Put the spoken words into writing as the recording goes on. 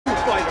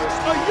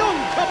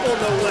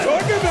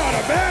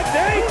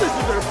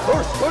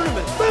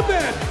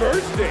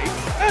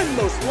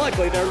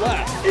likely their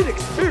last,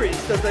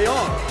 inexperienced as they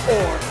are.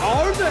 Or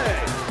are they?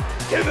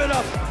 Give it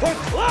up for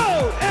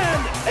Cloud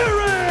and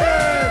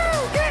Aaron!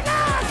 Get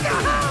out! Go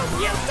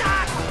home, you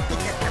suck!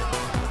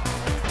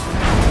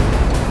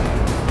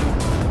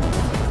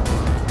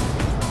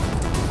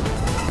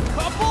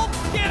 Couple,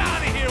 get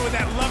out of here with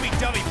that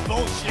lovey-dovey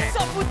bullshit!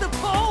 What's up with the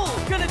pole?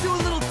 Gonna do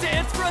a little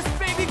dance for us,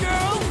 baby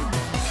girl?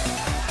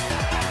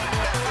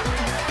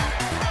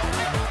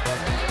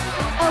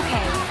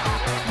 Okay,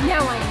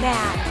 now I'm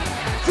mad.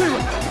 VII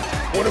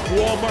REMAKE, one of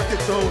Wall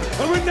Market's own,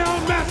 a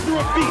renowned master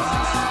of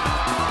beasts!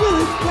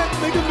 Will his pet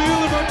make a meal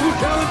of our two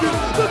challengers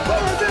before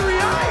our very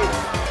eyes?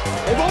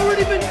 They've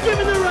already been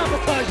given their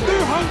appetizer!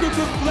 Their hunger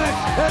for flesh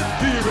and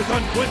fear is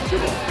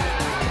unquenchable!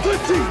 The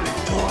demon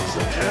dogs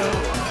of hell!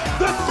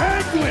 The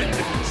Sanguine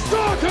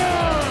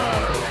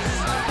Stalkers!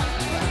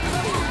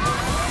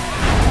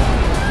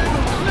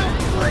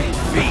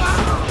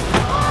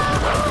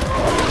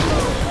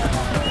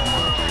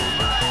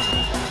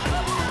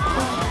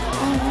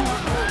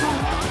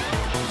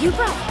 You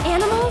brought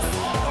animals?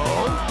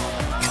 Oh?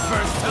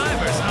 First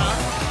timers, huh?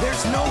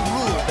 There's no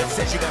rule that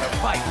says you gotta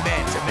fight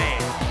man to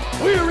man.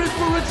 We're in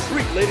for a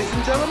treat, ladies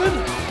and gentlemen!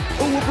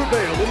 Who will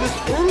prevail in this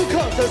brutal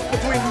contest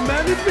between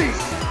man and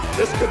beast?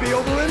 This could be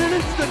over in an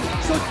instant,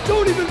 so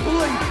don't even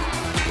blink!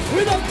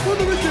 Without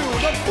further ado,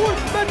 the fourth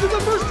match of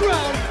the first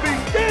round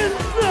begins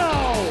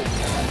now!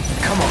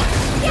 Come on,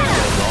 Yeah!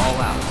 go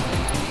all out.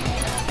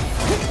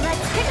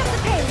 Let's pick up the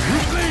pace.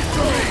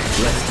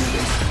 Let's do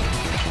this.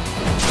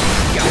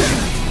 Got it.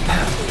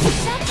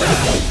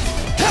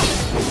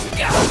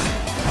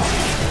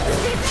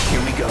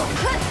 Here we go.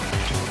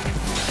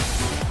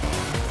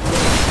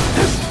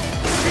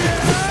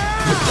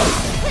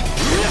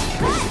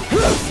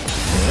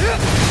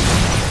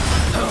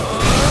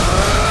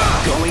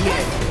 Going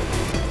in.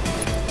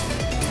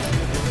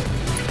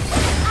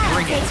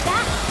 Bring it.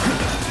 That.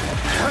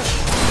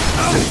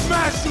 I'll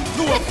smash you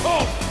to a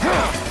pulp!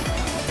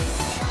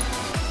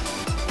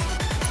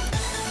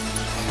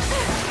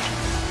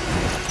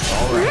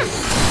 All right.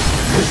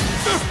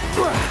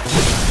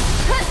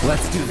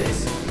 Let's do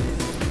this.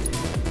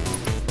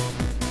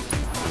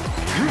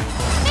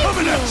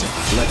 Coming at you!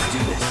 Let's do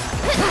this.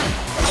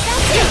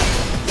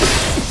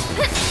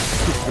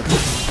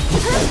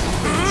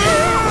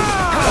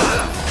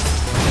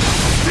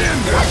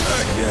 Stand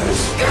back! Yes.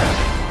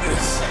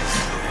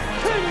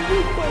 Can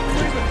you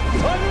believe it?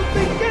 I don't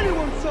think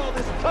anyone saw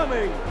this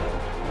coming!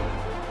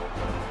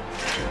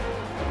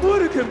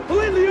 What a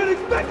completely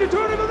unexpected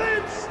turn of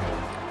events!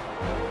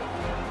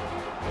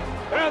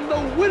 And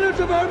the winners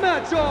of our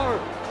match are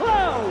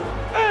Cloud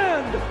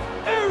and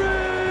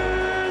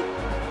Aaron!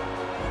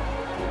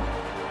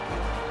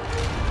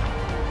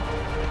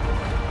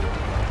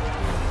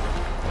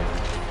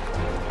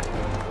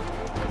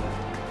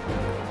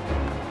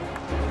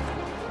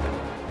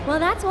 Well,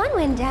 that's one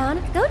win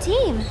down. Go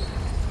team.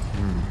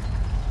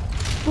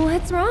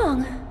 What's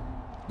wrong?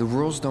 The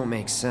rules don't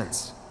make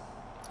sense.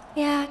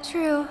 Yeah,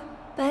 true.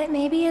 But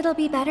maybe it'll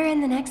be better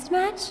in the next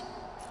match?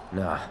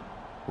 Nah,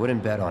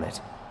 wouldn't bet on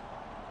it.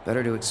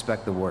 Better to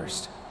expect the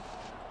worst.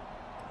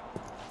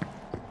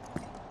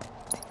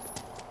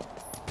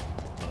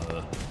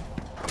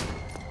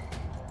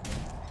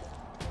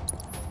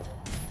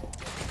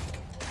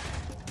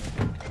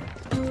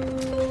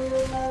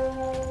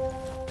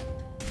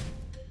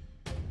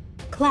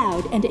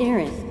 Cloud and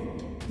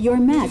Aerith, your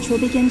match will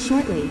begin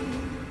shortly.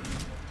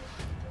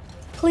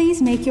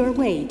 Please make your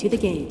way to the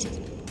gate.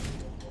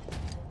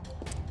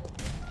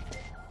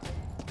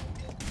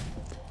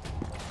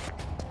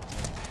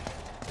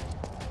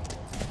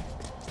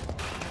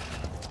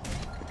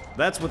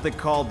 That's what they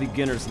call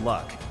beginner's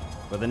luck.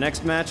 But the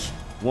next match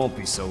won't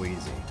be so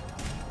easy.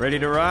 Ready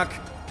to rock?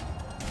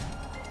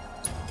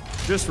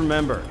 Just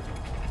remember,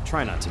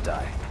 try not to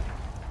die.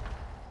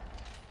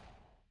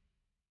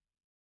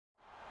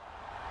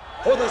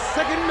 For the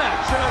second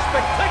match in our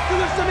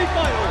spectacular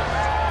semifinals,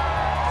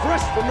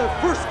 fresh from their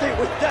first date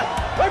with death,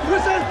 I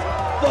present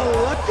the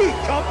Lucky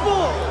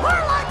Couple! We're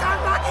like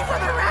unlucky for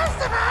the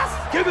rest of us!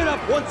 Give it up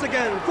once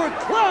again for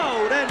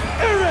Cloud and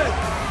Aaron!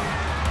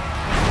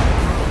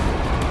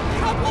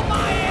 Couple my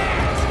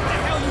ass! What the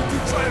hell you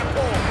two trying to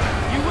pull?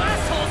 You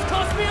assholes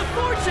cost me a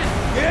fortune!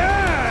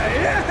 Yeah!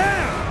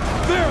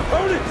 Their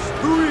opponents,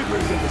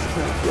 reavers in the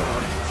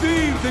scrapyard,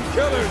 thieves and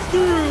killers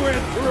through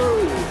and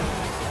through!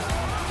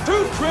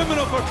 Too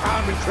criminal for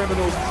common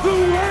criminals, the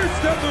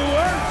worst of the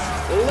worst!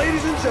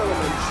 Ladies and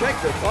gentlemen, check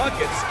your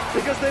pockets,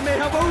 because they may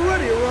have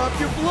already robbed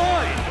you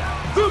blind!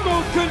 The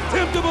most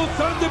contemptible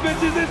sons of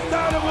bitches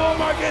inside of Wall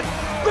Market,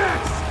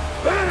 Max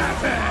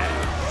Benefits!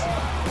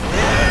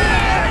 Hey,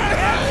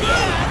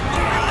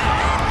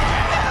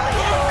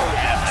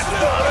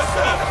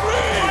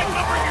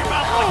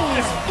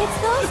 it's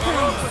those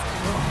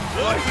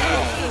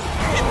guys.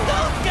 It's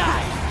those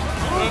guys!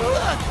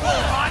 Look,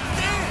 hot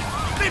damn!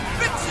 They're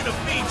fixing to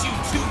feed you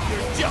two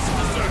your just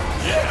desserts!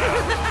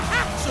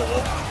 Yeah! So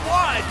open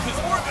wide, because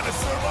we're gonna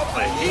serve up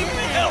a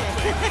heaping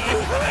helping!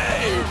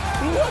 Hey!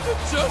 What do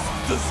just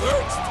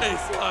desserts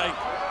taste like?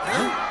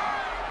 Huh?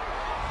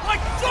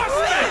 Like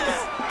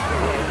justice!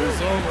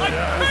 Like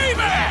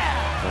payback!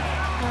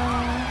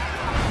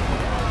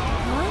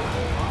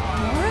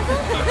 More of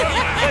them?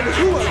 And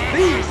who are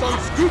these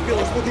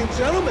unscrupulous-looking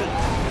gentlemen?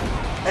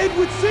 It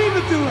would seem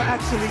that there are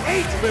actually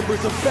 8 members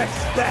of Beck's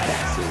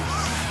badasses.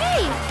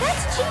 Hey,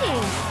 that's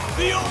cheating.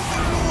 The only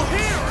rule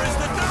here is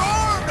that there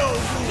are no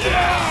rules!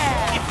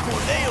 Yeah! If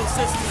Corneo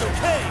says it's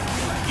okay,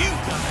 you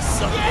gotta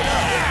suck it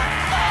up!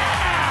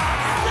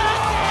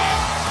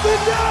 The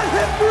dad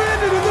have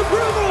Brandon in the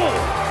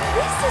approval!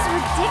 This is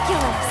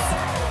ridiculous.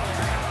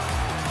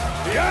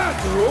 The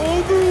odds are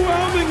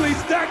overwhelmingly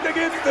stacked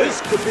against This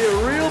this. could be a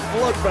real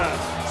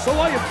bloodbath. So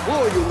I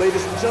implore you,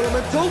 ladies and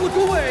gentlemen, don't look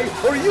away,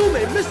 or you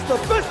may miss the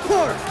best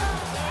part!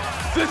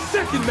 The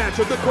second match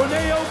of the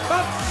Corneo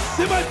Cup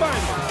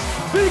semifinals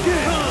begins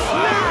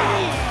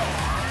now!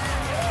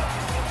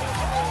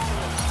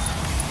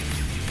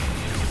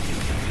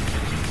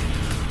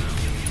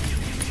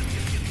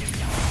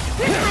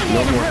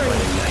 No more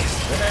playing nice.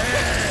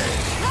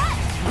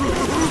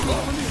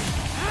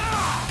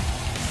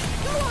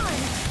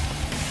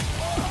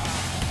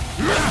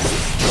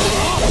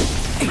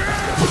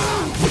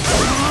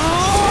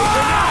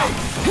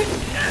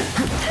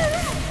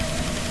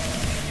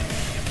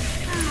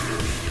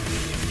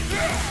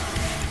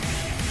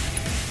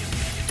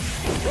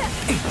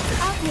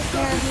 I'll take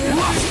care of you.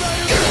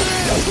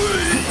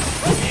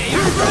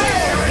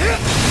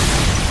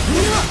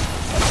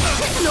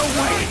 No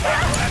way!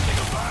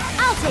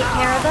 I'll take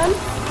care of them.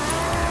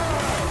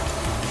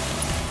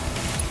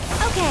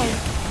 Okay,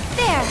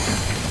 there.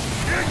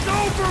 It's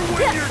over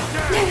when you're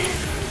dead!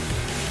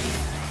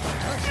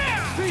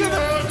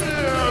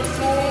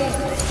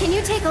 Can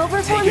you take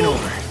over for Take me? it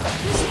over.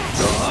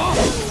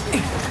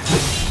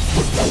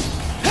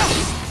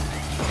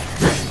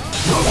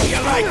 Oh, you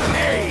like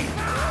me?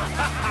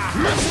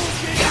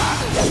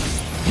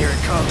 Here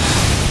it comes.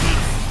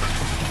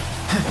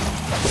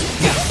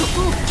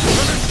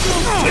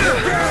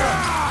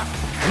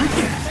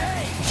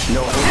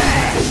 No holding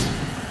back.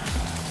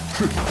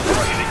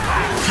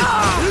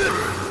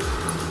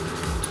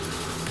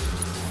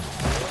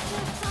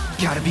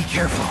 Gotta be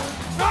careful.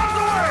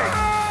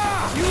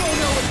 You won't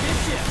know what hit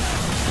you.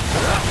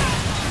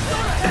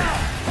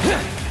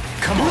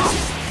 Come on.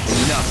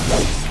 Enough.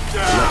 Let's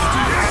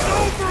do this. It's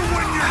over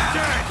when you're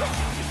dead!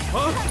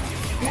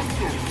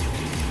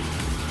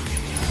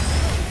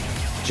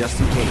 Just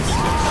in case.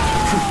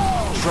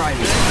 Try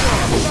this.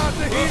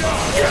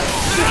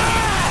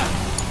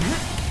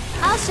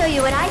 I'll show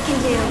you what I can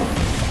do.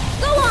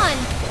 Go on!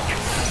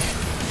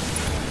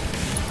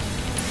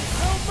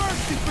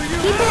 Keep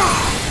it up!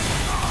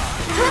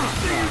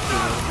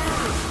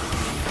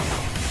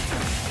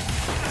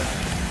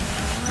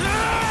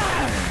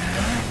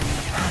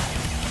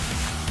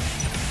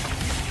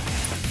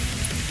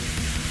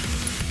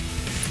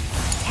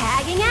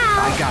 Tagging out!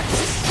 I got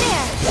this.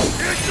 There!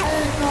 It's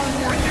over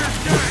when you're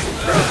dead!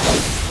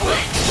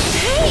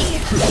 Hey!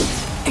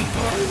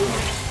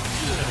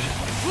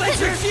 Let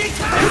your cheek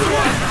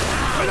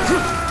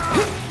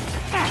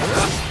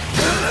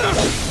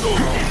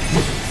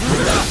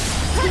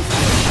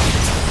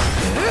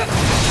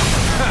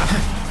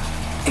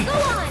Go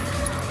on!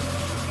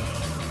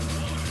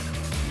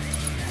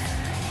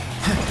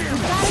 You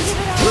gotta give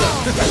it all!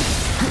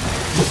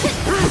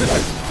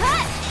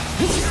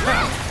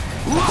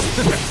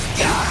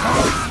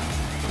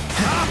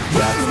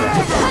 That's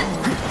that.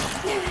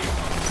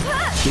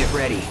 Get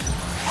ready.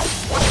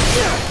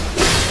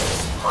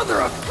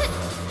 Mother of...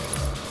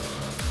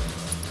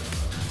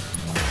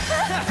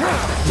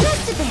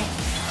 Just a bit!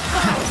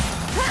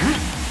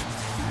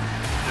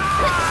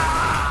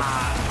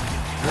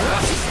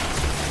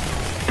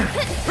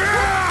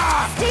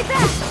 Stay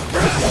back!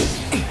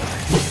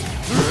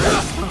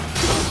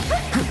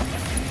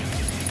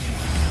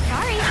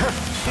 Sorry.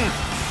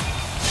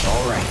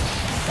 All right.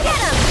 Get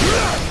him!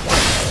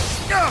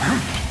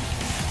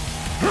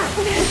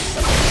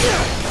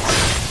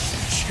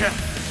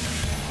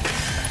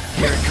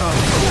 Here it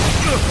comes.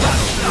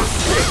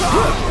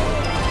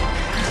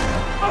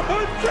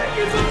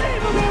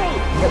 Unbelievable!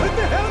 What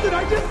the hell did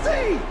I just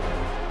see?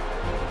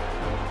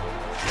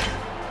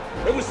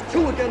 It was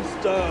 2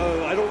 against,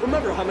 I don't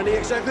remember how many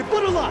exactly,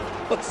 but a lot.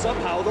 But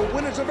somehow the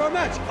winners of our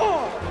match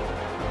are...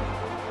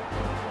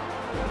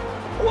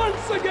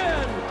 once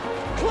again,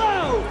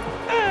 Cloud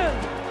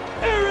and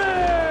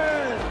Aaron!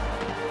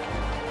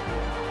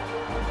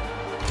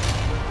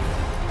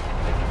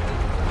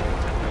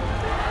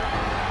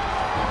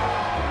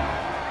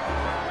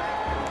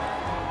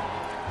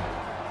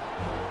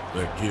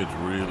 That kid's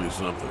really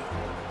something.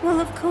 Well,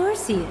 of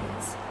course he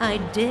is. I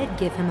did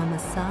give him a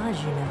massage,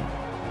 you know.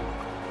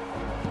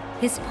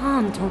 His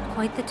palm told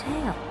quite the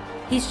tale.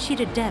 He's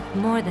cheated death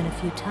more than a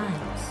few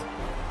times.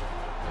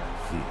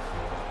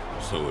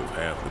 So have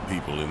half the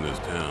people in this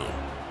town.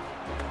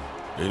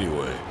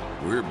 Anyway,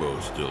 we're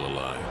both still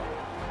alive.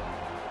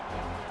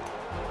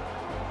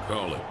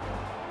 Call it.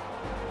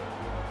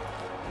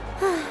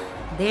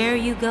 There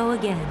you go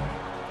again.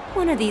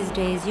 One of these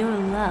days, your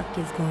luck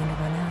is going to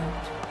run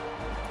out.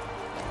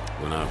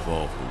 When I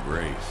fall from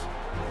grace,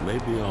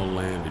 Maybe I'll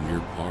land in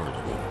your parlor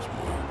once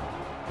more.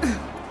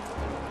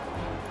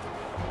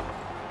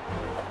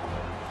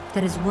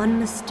 That is one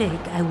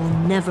mistake I will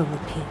never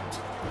repeat.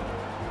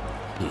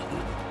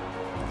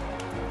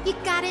 You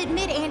gotta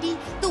admit, Andy,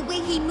 the way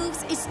he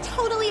moves is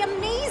totally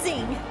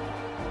amazing!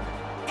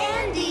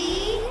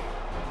 Andy!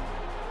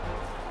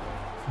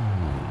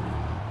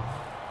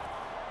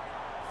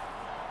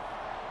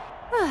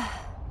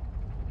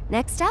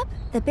 Next up,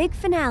 the big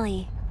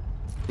finale.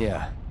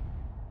 Yeah,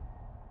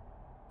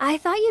 I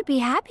thought you'd be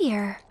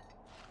happier.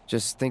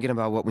 just thinking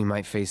about what we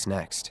might face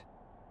next.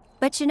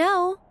 But you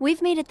know,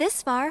 we've made it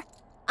this far.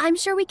 I'm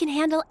sure we can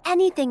handle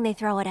anything they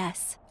throw at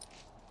us.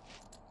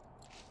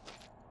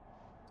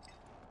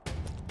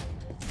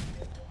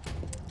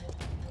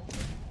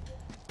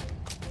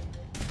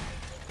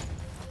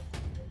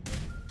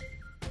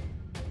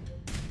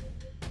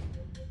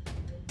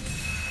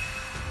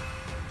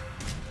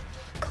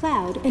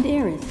 Cloud and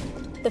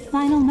Aerith. The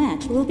final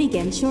match will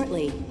begin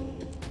shortly.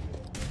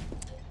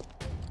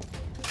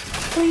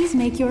 Please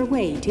make your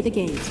way to the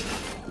gate.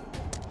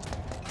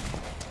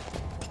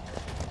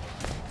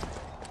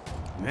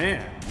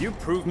 Man, you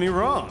proved me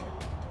wrong.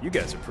 You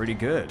guys are pretty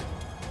good.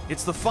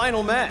 It's the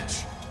final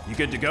match. You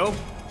good to go?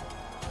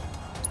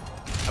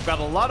 I've got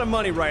a lot of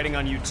money riding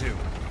on you two.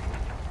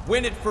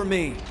 Win it for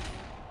me.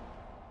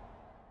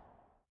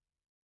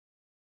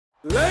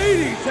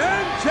 Ladies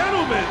and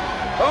gentlemen,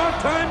 our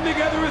time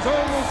together is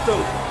almost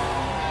over.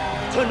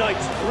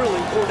 Tonight's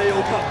thrilling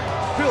Corneo Cup,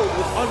 filled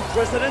with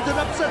unprecedented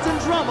upsets and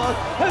drama,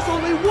 has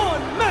only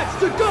one match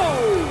to go!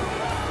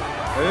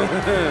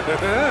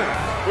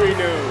 We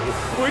know.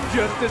 We're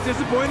just as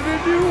disappointed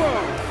as you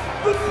are.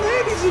 But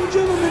ladies and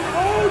gentlemen,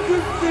 all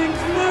good things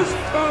must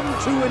come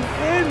to an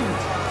end.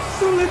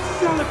 So let's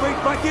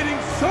celebrate by getting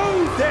so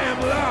damn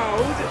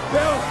loud,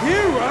 they'll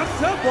hear us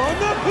up on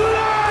the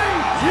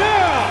plate!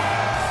 Yeah!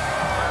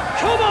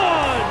 Come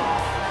on!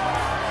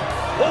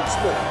 Once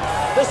more,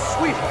 the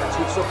sweethearts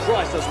who've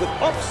surprised us with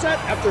upset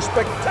after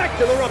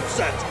spectacular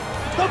upset.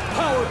 The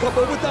power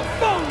couple with the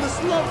boundless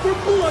love for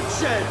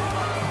bloodshed.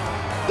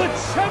 The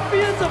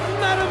champions of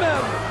Madam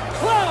M,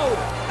 Cloud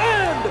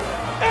and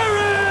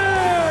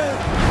Aerith!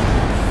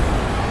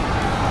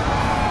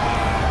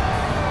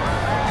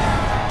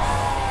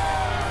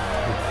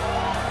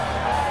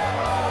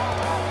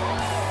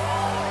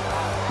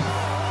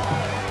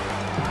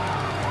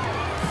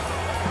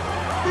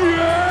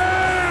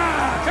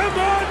 Yeah! Come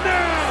on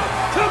now!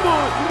 Come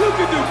on! You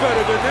can do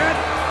better than that!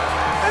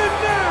 And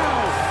now,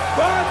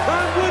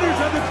 5-time winners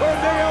of the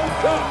Corneo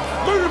Cup!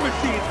 Murder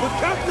machines with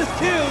countless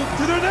kills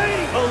to their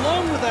name!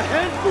 Along with a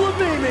handful of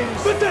namings!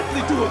 The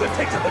deadly duo that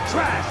takes out the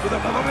trash with a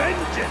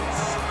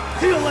vengeance!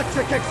 The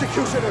Electric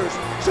Executioners!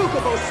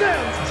 Chocobo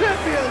Sam's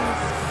champions!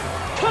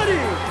 Cuddy!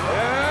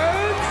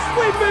 And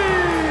Sweepy!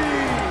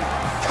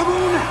 Come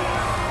on now!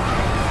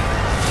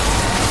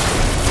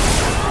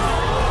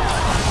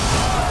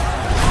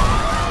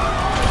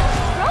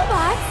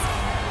 Robots?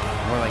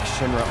 More like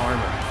Shinra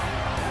armor.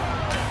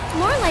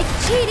 More like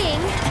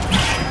cheating.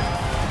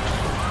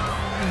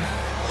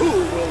 Who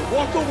will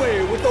walk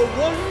away with the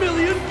 1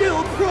 million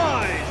guild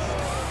prize?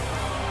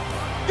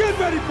 Get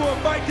ready for a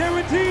fight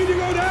guaranteed to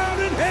go down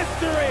in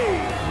history!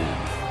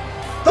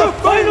 The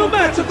final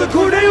match of the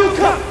Corneo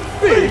Cup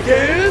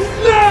begins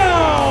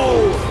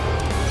now!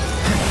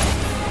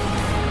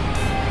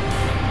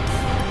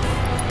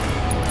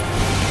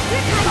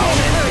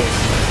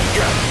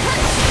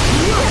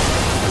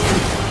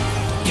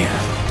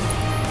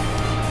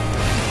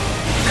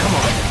 Come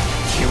on,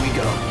 here we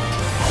go.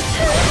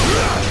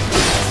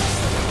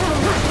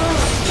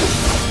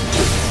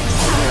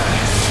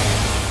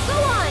 Go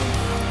on!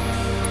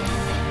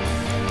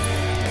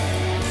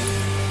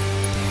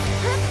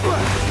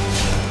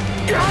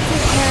 I'll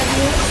take care of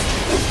you.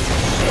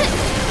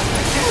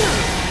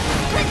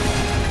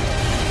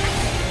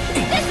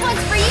 This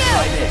one's for you!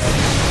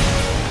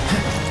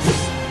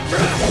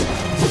 Try this.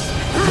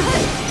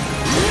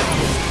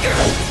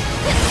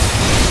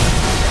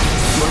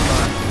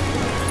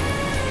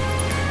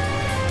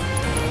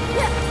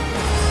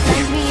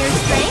 Lend me your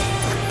strength?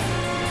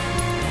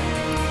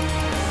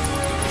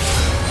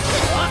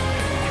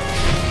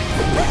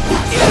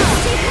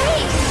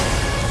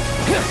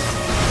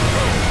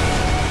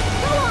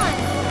 Go on!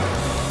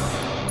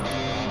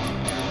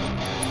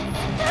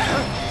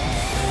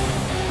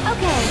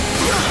 Okay.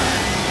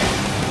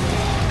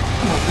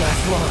 Won't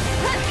last long.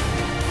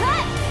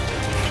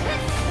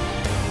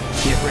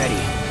 Get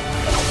ready.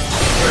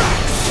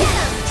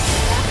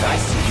 I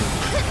see you.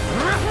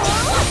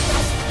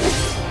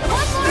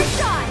 One more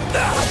shot!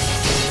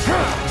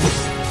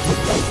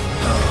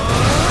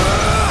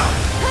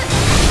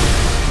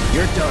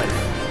 You're done.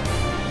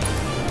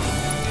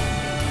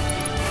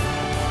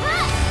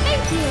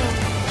 Thank you!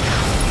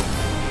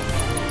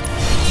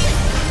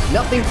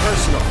 Nothing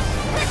personal.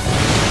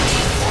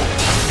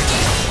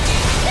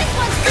 This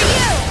one's for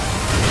you!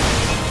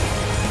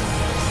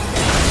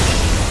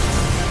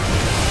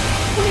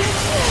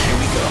 Here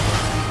we go.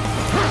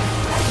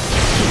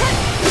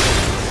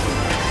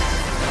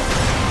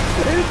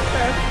 It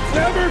has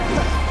never...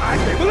 I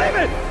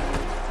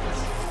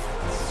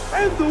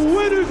And the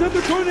winners of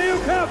the Corneo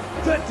Cup,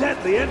 the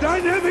deadly and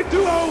dynamic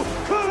duo,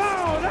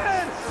 Cloud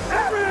and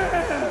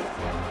Aerith!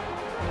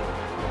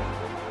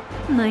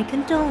 My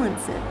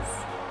condolences.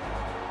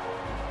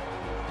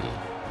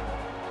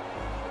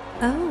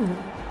 Oh,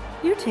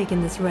 you're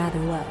taking this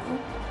rather well.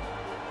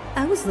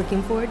 I was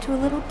looking forward to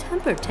a little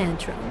temper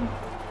tantrum.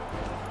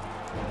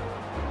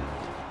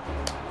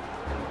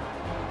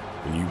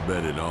 When you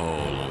bet it all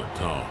on a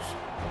toss,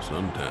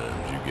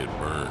 sometimes you get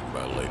burned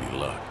by Lady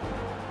Luck.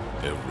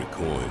 Every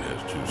coin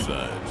has two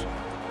sides.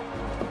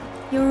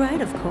 You're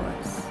right, of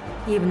course,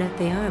 even if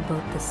they are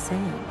both the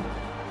same.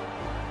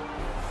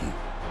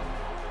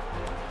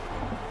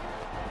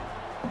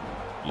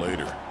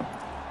 Later.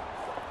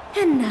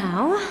 And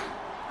now,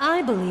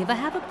 I believe I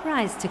have a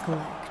prize to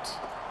collect.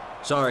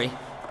 Sorry,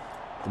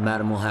 the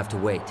madam will have to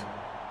wait.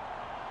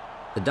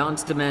 The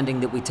Don's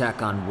demanding that we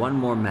tack on one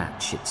more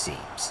match, it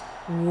seems.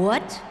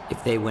 What?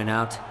 If they win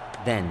out,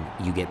 then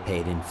you get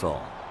paid in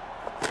full.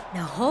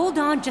 Now hold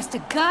on just a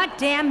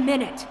goddamn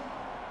minute!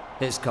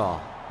 His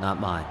call, not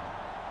mine.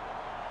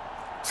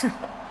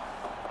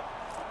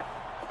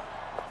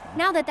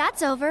 Now that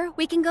that's over,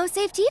 we can go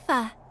save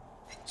Tifa.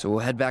 So we'll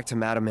head back to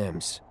Madame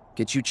M's,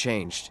 get you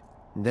changed,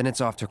 and then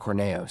it's off to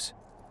Corneo's.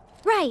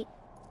 Right.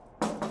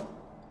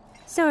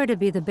 Sorry to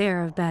be the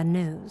bearer of bad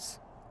news,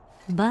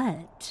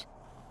 but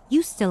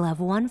you still have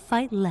one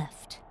fight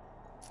left.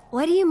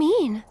 What do you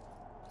mean?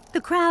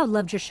 The crowd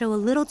loved your show a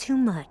little too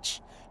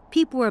much.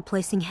 People were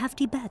placing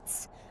hefty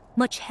bets,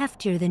 much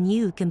heftier than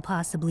you can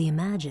possibly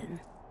imagine.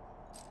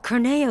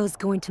 Corneo's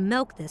going to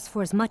milk this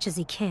for as much as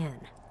he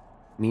can.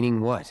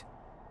 Meaning what?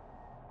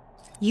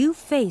 You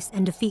face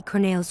and defeat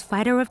Corneo's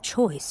fighter of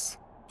choice,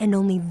 and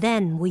only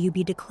then will you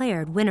be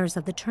declared winners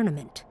of the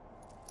tournament.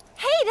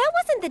 Hey, that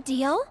wasn't the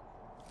deal!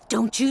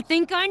 Don't you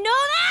think I know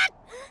that?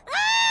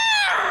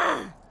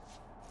 Ah!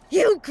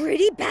 You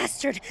greedy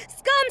bastard!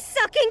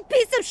 Scum-sucking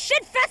piece of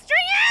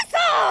shit-festering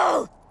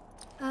asshole!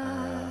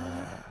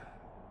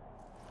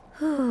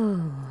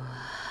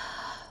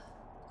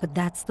 But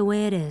that's the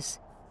way it is.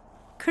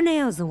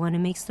 Corneo's the one who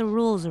makes the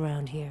rules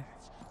around here.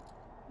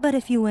 But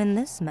if you win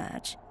this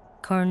match,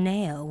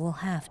 Corneo will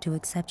have to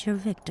accept your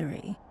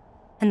victory.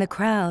 And the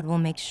crowd will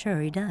make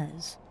sure he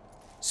does.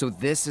 So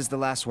this is the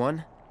last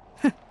one?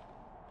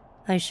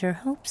 I sure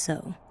hope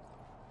so.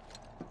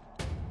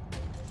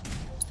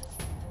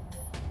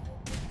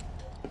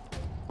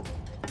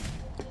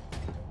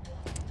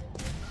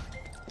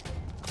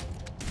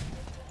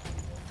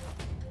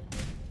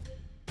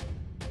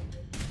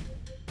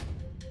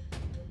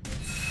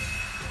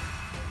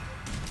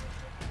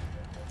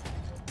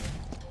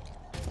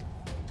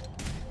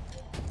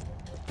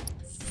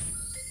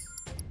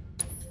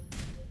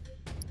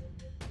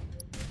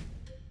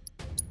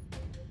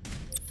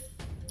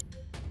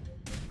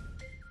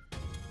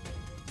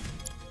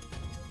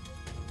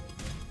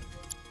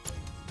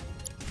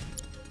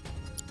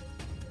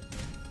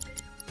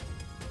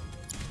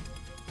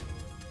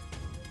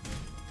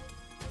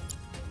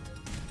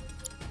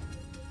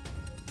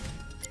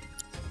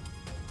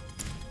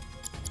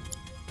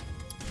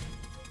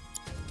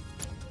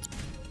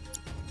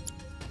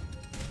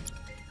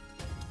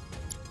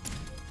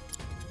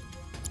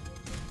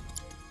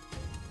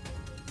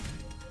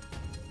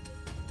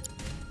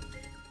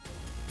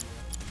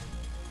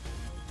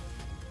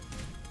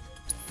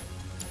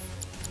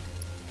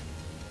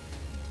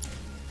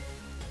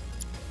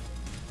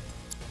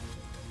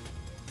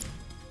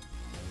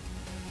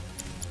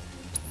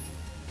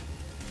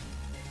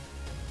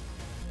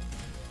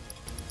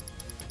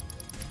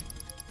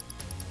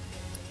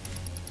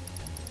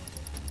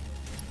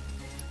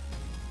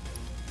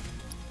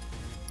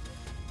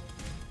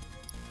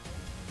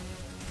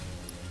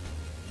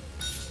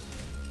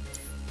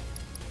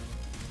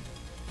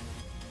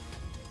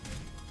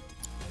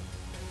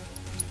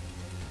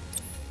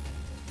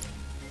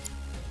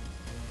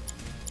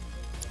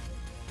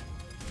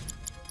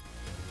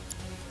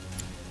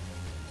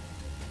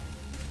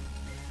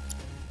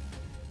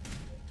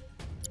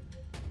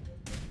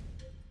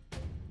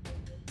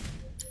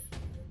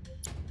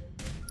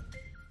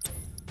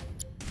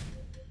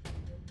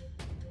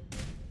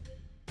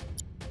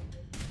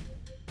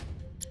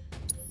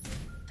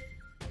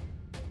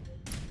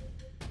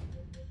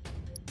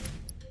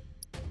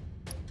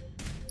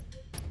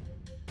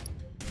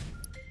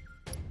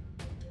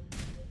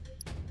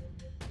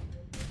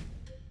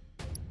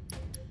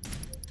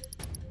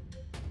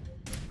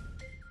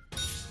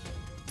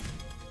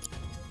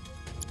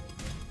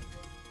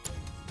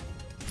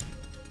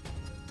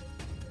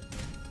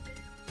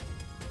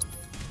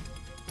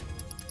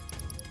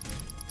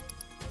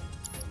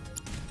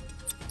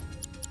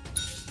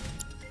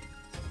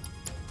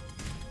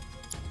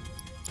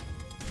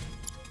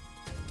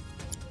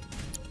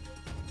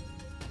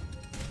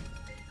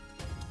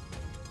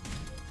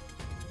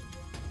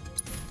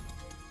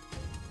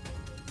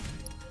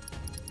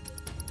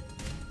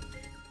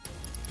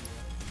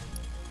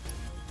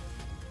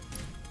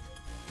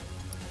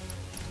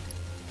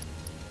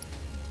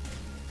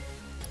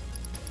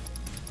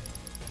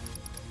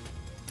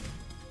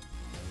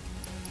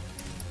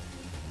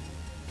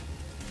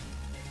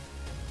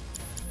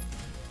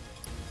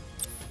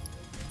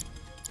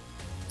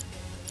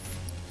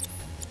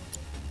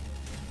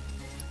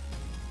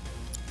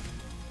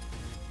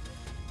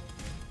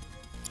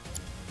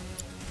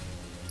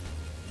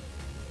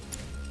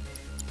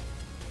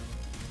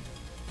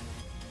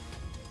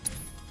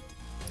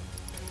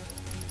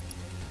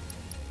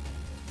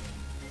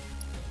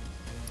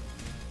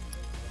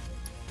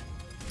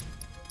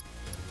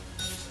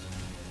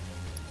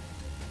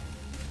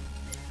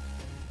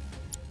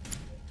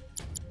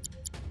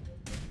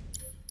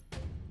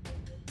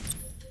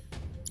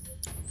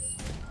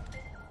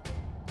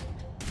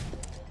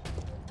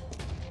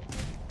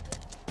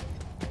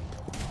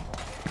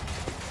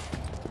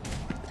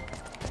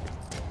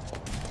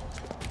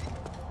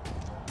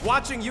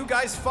 Watching you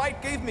guys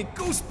fight gave me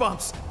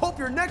goosebumps. Hope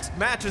your next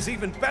match is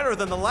even better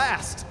than the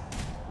last.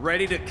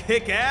 Ready to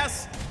kick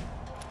ass?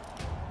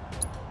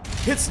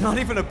 It's not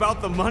even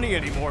about the money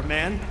anymore,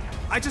 man.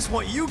 I just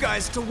want you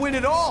guys to win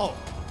it all.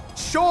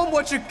 Show them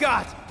what you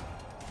got.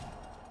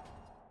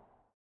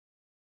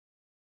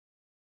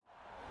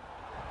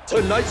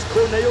 Tonight's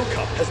Corneo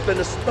Cup has been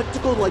a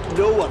spectacle like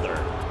no other.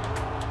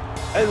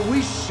 And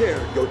we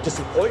shared your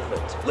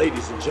disappointment,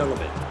 ladies and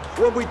gentlemen,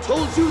 when we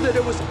told you that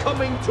it was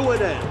coming to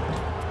an end.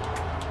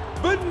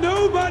 But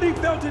nobody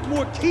felt it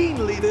more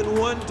keenly than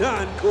one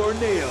Don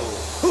Corneo,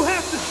 who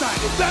has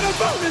decided that a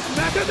bonus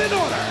match is in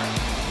order.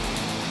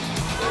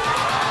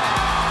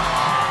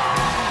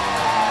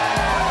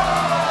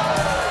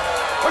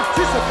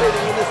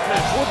 Participating in this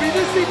match will be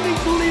this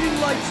evening's leading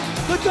lights,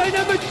 the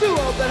dynamic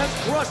duo that has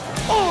crushed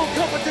all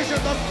competition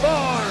thus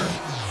far,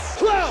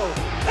 Cloud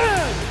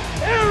and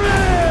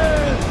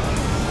Aaron!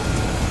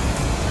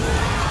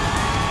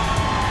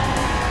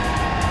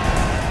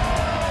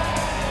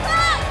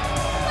 Cloud!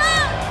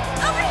 Cloud!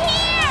 Over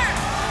here!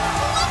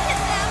 Look at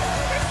them!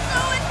 They're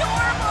so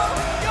adorable!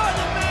 You're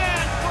the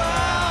man,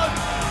 Cloud!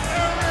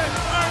 Aaron,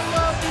 I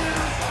love you!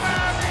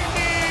 Marry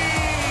me!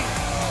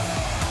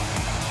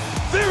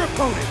 Their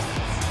opponent,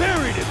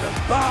 buried in the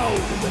bowels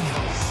of the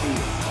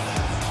Coliseum.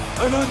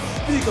 An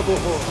unspeakable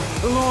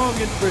horror, long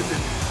in prison,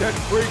 set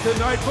free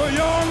tonight for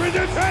your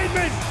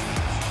entertainment!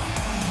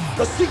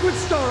 The secret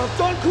star of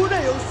Don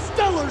Corneo's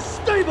stellar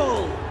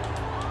stable!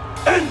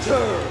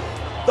 Enter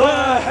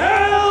the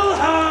Hell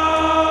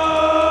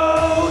House!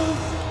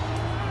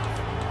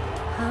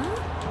 Huh?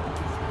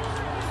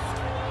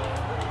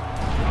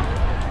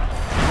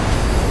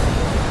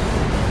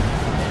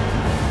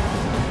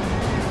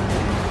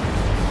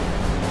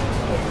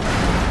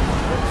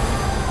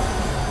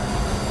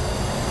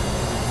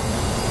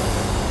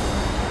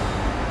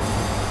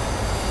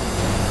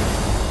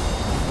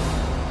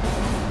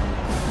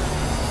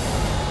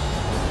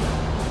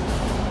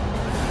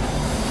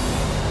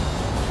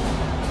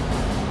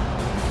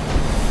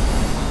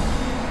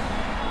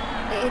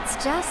 It's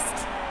just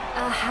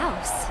a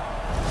house.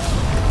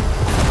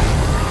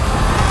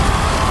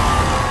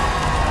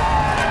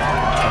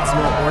 It's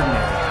no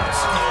ordinary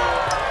house.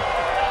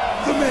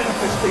 The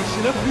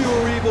manifestation of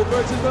pure evil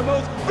versus the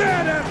most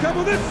badass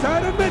couple this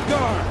side of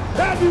Midgar!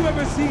 Have you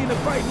ever seen a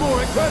fight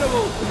more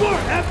incredible, more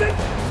epic?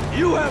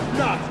 You have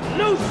not!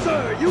 No,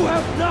 sir, you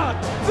have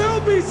not!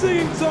 They'll be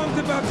singing songs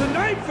about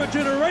tonight for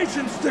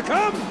generations to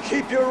come!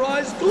 Keep your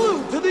eyes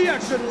glued to the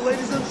action,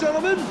 ladies and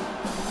gentlemen!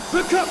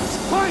 The Cup's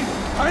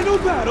final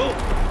battle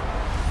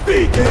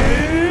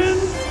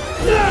begins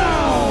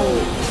now!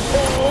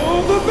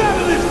 Oh, the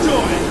battle is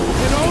joined!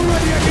 And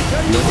already I can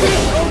tell you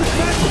this bonus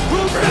match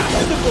will not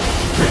be the book!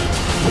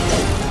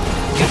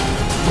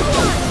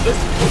 This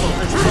people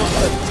has brought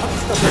the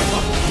toughest of the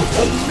tough,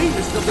 the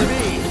meanest of the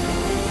mean.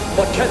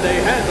 But can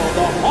they handle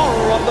the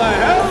horror of the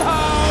Hell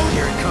House?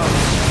 Here it comes.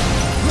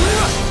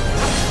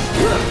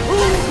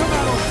 Who'll come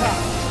out on top?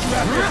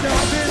 Strap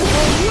yourself in,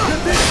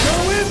 because this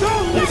show is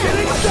only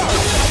getting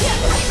started!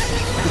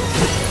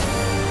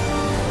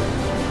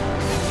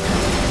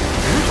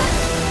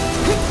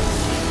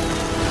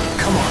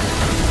 Come on.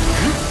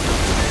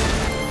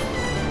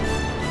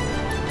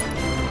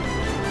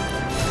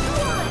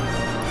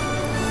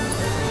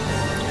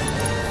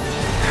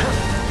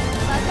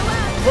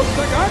 Looks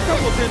like our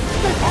couple's in.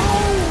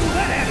 Oh,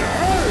 that had to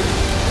hurt!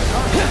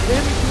 Our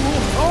damn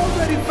fool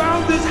already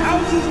found this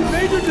house's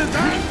major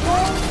design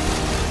flaw?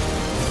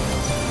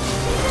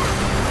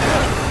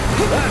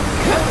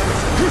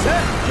 Who's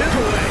that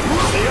giveaway?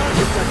 The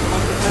architect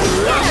must have had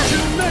one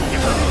too many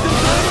when he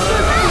designed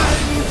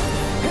this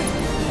thing!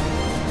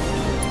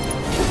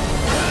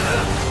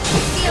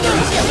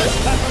 Let's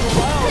pass them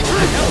around!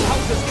 Hell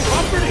House's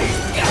property!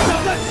 So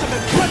that's some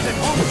impressive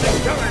home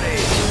security!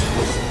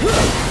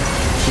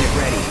 Get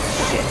ready.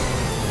 Shit.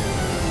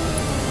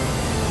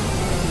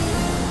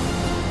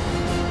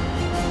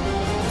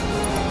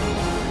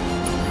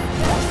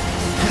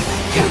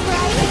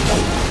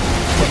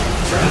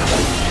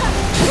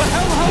 The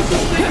Hell House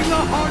is making a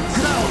hard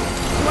sell!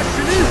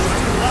 Question is, are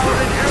you loud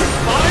and Aaron's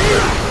body?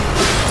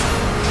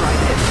 Try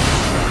this.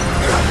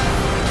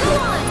 Go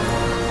on!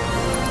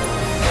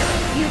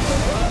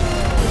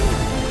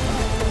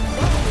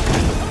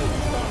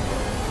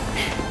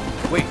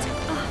 Wait.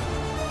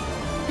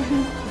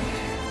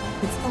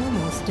 It's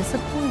almost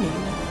disappointing.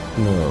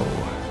 No.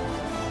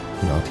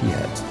 Not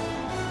yet.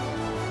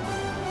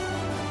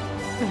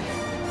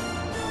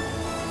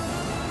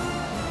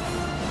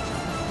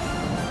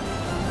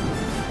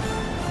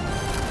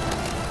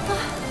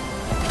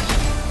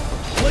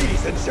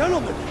 Ladies and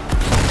gentlemen!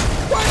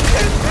 What is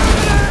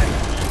happening?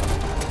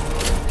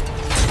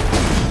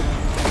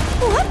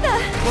 What the?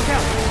 Look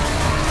out!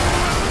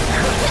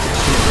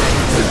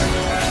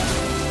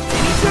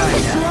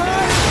 That's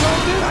right! So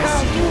this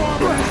house you are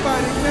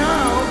fighting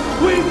now!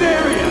 Winged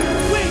area!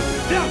 Wing!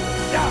 Down!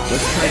 Down!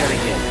 Let's try that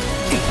again.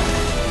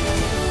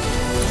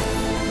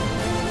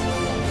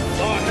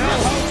 The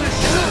Hell House is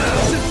shut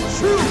out its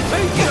true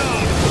paint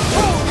job!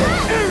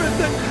 Oh, Aaron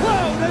the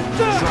Cloud and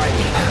the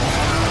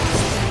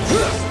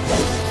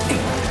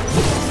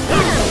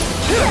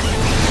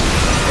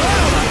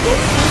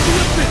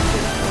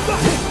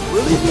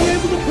will be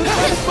able to put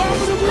that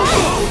abominable blow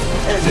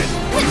on it.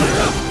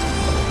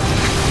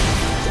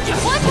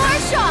 One more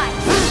shot!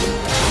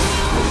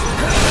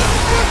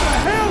 The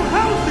hell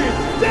house is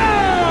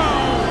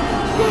down!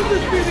 Could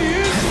this be the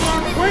end to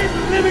our quaint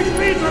living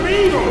space of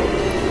evil?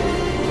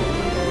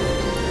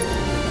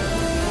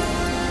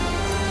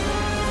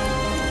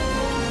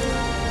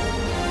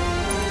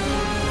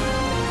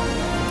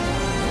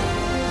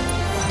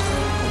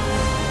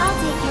 I'll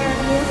take care of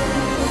you.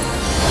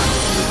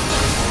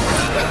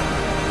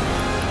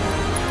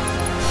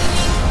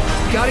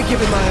 Gotta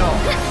give it my all.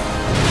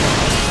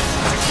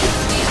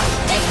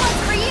 This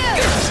one's for you!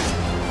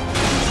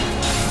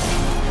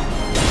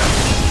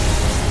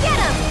 Get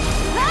him!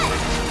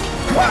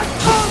 What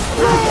a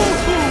throw!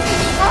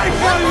 I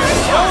tell you,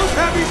 those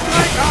heavy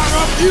strikes are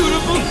a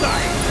beautiful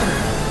sight!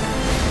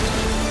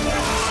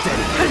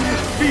 Steady. Can you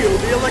feel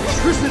the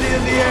electricity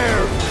in the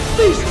air?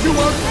 These two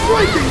are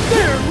breaking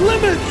their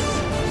limits!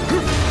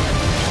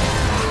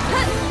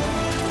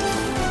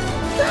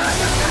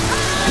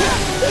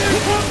 Here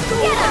comes the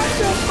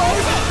wonderful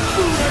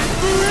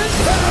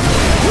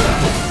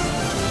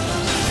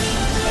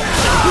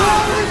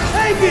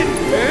taken!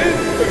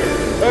 Answer!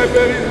 I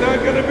bet he's not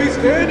gonna be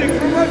standing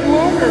for much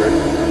longer!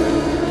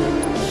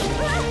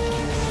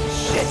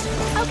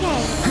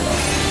 Okay.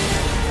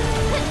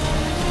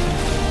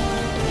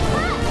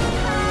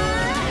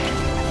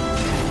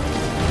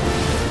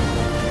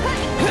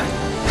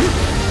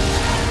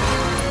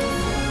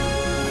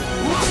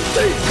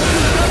 These two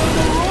got on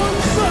the wrong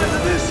side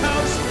of this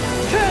house!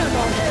 Can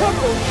our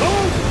couple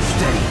both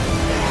steady?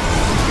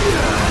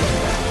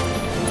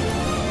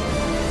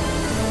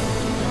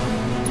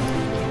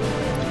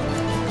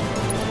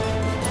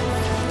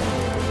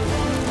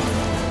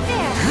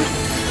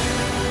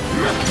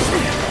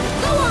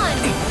 Go on!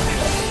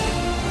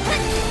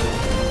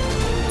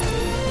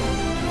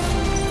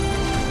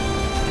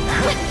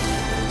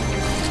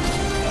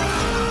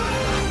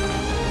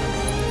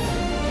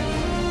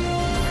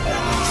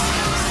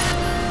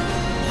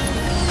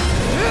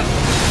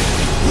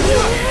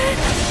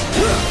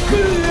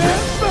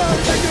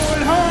 They're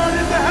going hard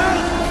in the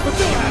house, but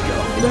don't have to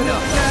open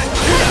up that.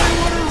 I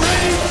want to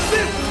raise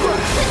this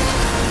price.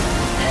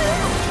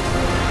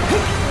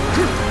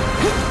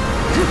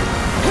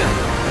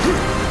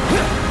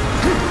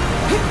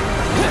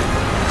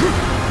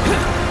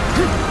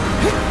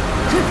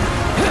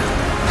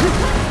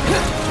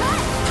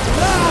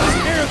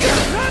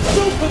 Not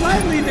so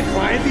politely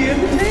decline the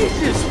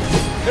invitation.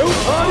 No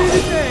party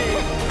today.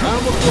 I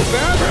almost feel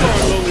bad for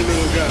our lonely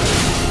little guy.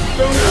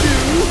 Don't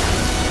you?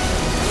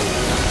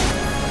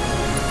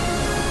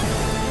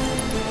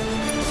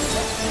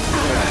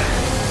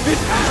 This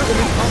house will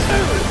be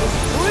hilarious.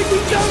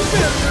 Breaking down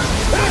barriers.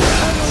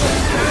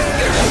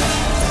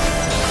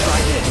 Try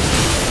this.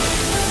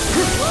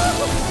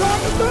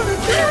 Stop another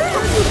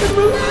champion you can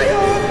rely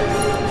on.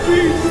 Be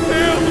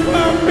still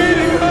while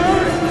beating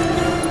hard.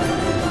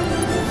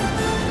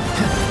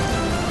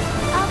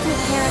 I'll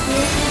take care of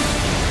you.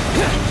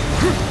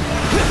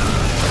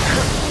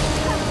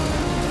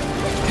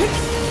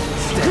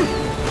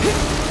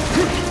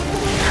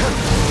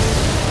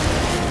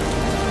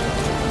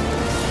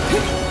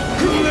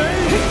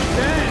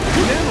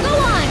 Go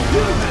on!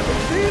 You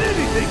haven't seen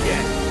anything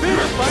yet! This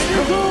fight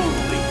is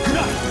only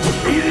just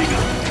beating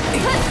up!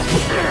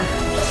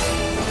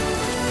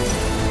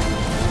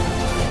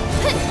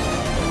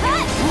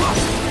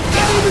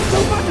 Not even so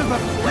much as a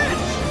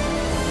flinch!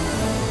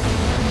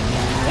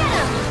 Get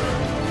him!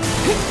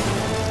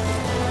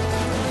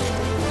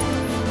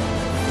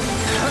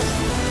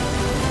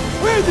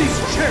 Where'd these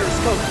chairs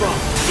come from?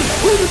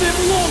 Who do they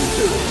belong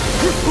to?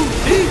 Who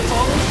needs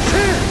all those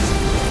chairs?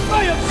 I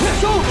have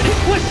so many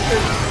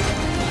questions!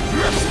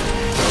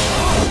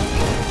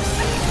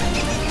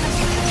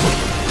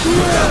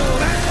 Well,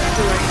 that's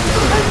great!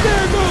 And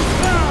there goes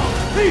Cal!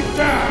 He's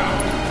down!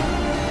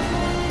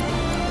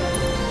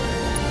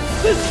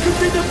 This could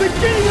be the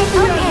beginning of the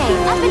end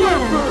for up our and at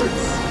 'em.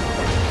 lovebirds!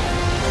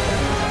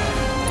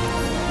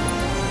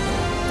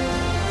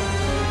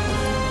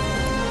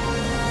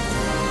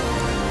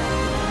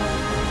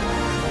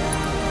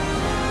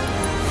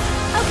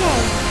 Okay.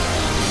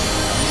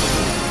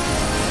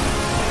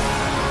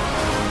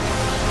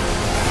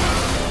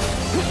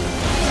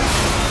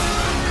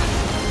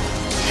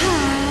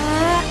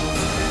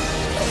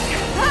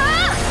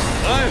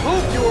 I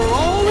hope you are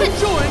all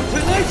enjoying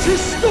tonight's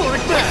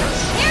historic match!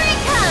 Here he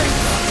comes!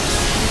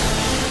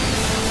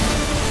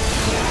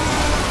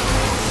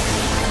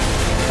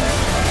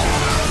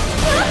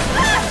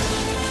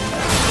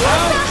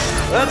 Ouch!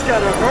 That's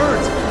gotta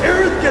hurt!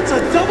 Aerith gets a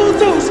double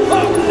dose of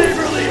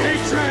neighborly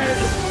hatred!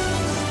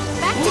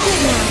 Back to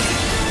good now.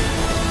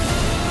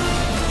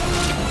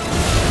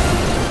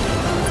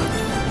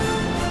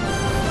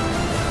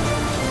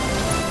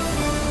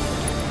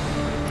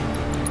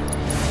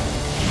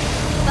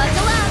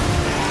 Buckle up!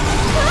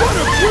 What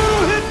a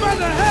brutal hit by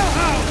the Hell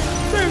House!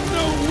 There's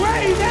no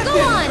way that Go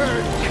didn't on.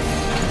 hurt!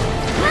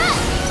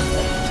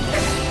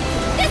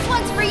 This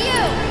one's for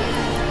you!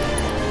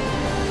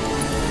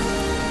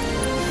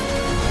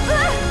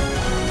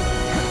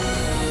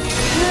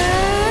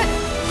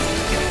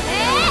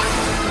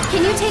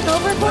 you take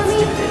over for me?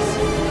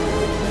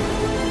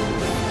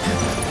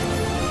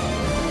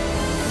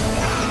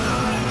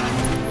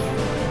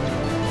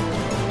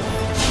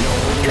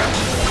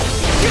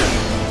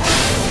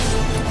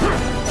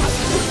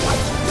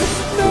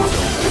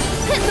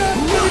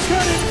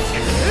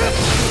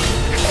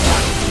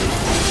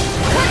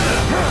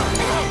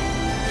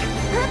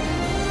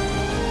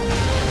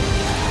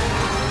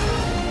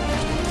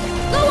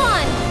 Go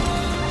on!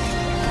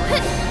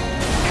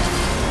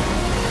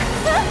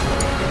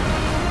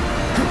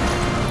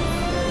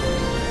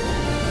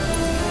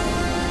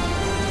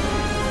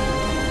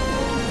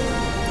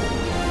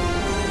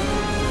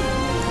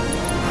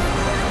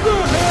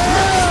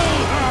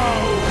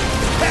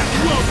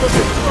 From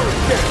his first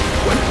day.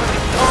 What kind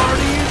of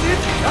party is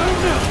it? I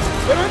don't know,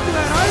 but I'm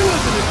glad I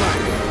wasn't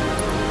invited.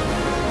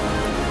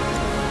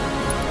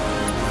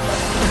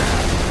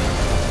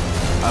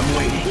 I'm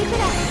waiting. Keep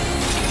it up.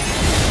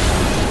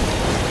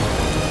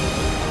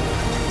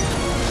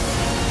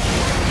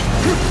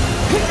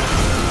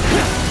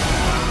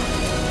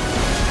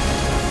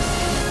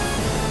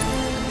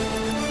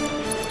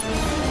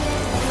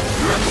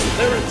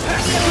 Their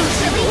attack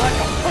seems like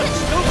a punch,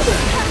 don't they?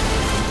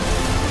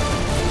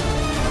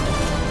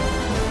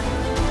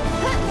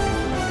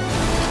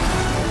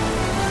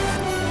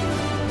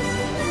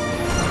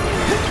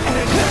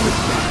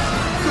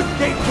 The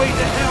gateway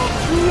to hell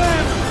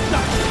slams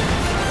shut.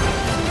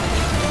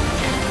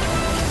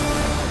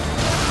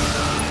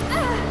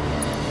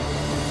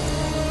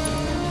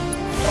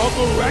 A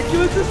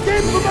miraculous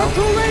escape from a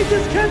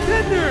courageous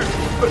contender!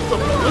 But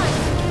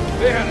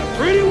they had a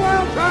pretty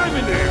wild time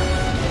in there.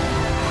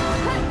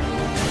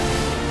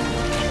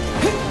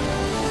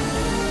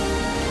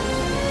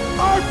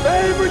 Our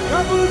favorite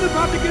couple is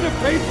about to get a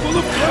face full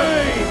of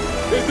flame!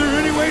 Is there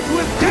any way to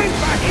escape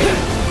by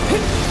here?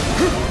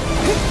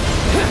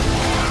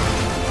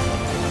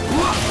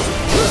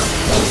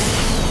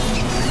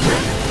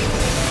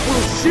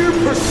 Will sheer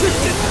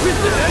persistence win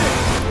the day?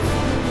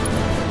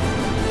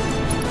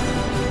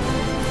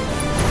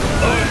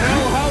 The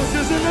Hell House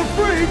isn't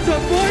afraid to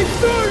fight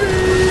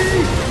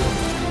dirty!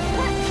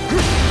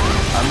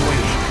 I'm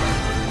waiting.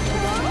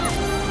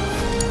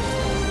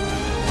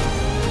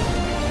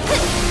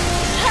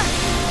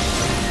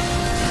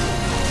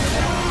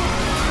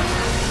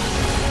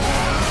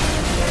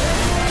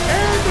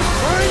 Aaron is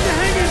trying to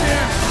hang in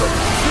there!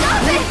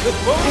 Stop it!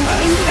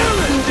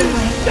 Ellen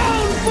is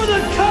down for the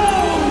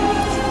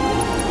count!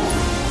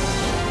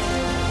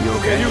 You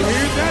okay? Can you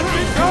hear that,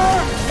 Vicar?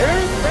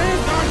 Aaron's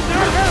fans are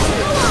not happy!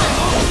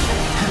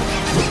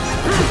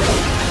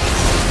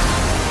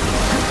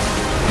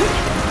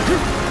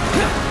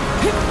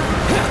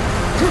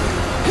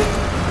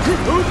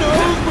 Who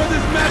knows where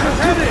this match is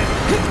headed?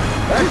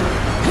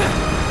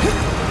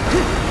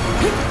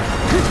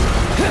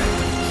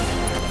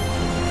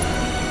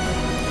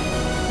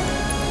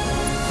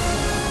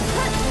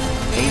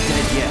 Ain't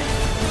dead yet.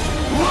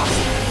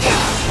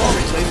 All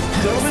right, ladies and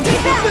gentlemen, this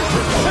is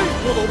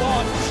painful to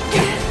watch!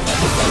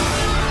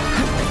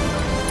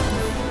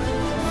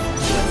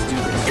 Let's do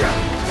this.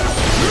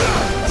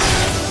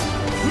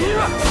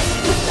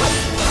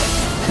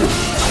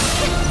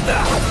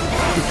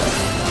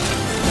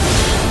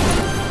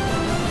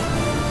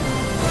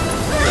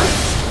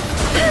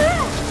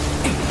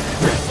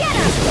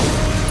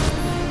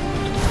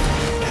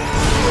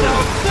 Now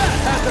that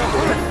had to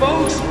hurt,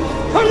 folks!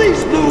 Are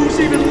these moves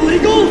even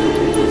legal?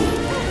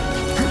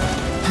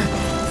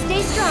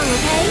 Stay strong,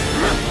 okay?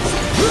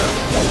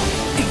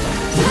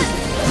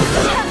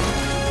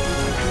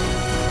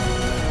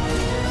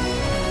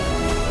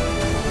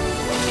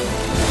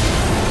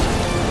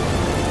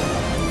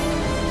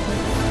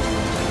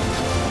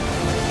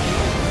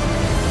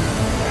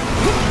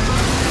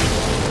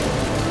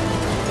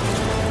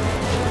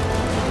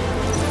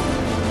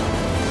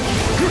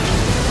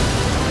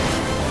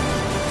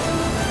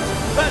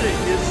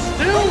 Betting is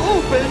still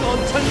open on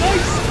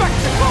tonight's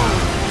spectacle!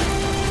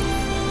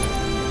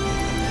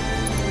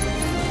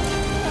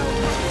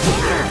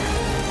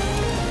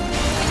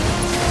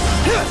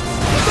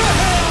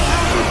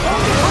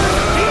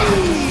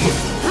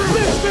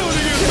 This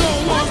building is no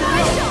longer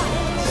up!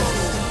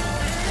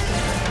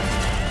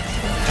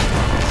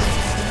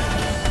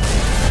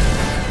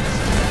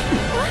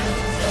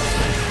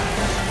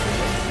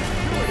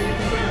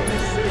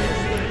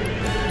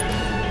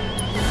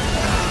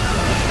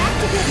 Back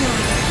to good now.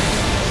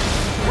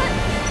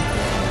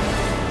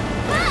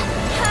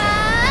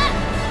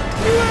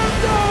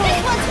 This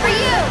one's for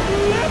you!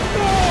 Left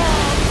off!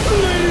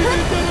 Ladies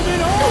and gentlemen,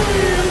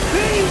 only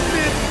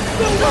entertainment!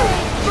 The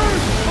world's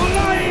first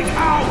flying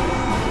house!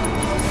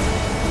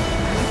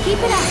 Keep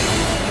it up!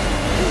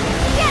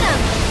 Get him!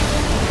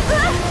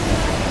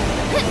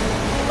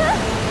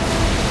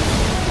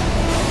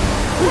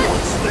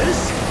 What's this?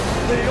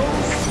 The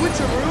old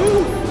switcheroo?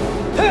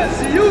 As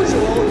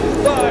usual,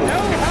 the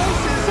Hell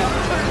House is up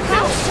to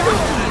How no so?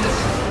 good!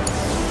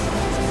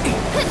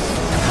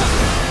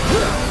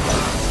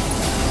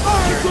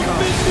 Our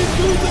tremendous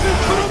losers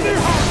put on their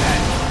hard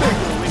hats! They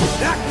know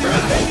exactly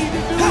what they need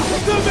to do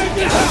to make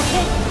it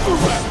happen!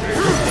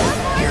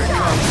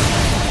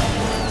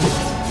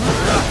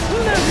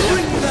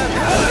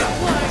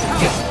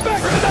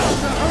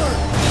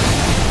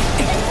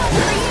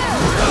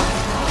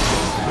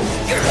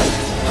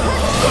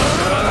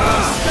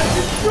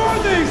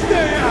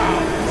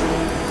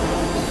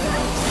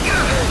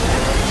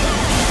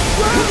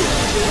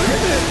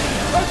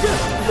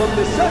 guest from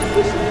the set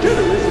this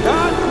dinner is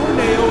Don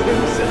Corneo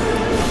himself.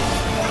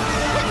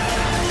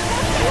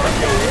 If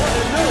you want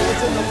to know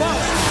what's in the box,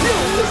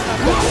 you'll just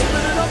have to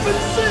open it up and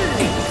see.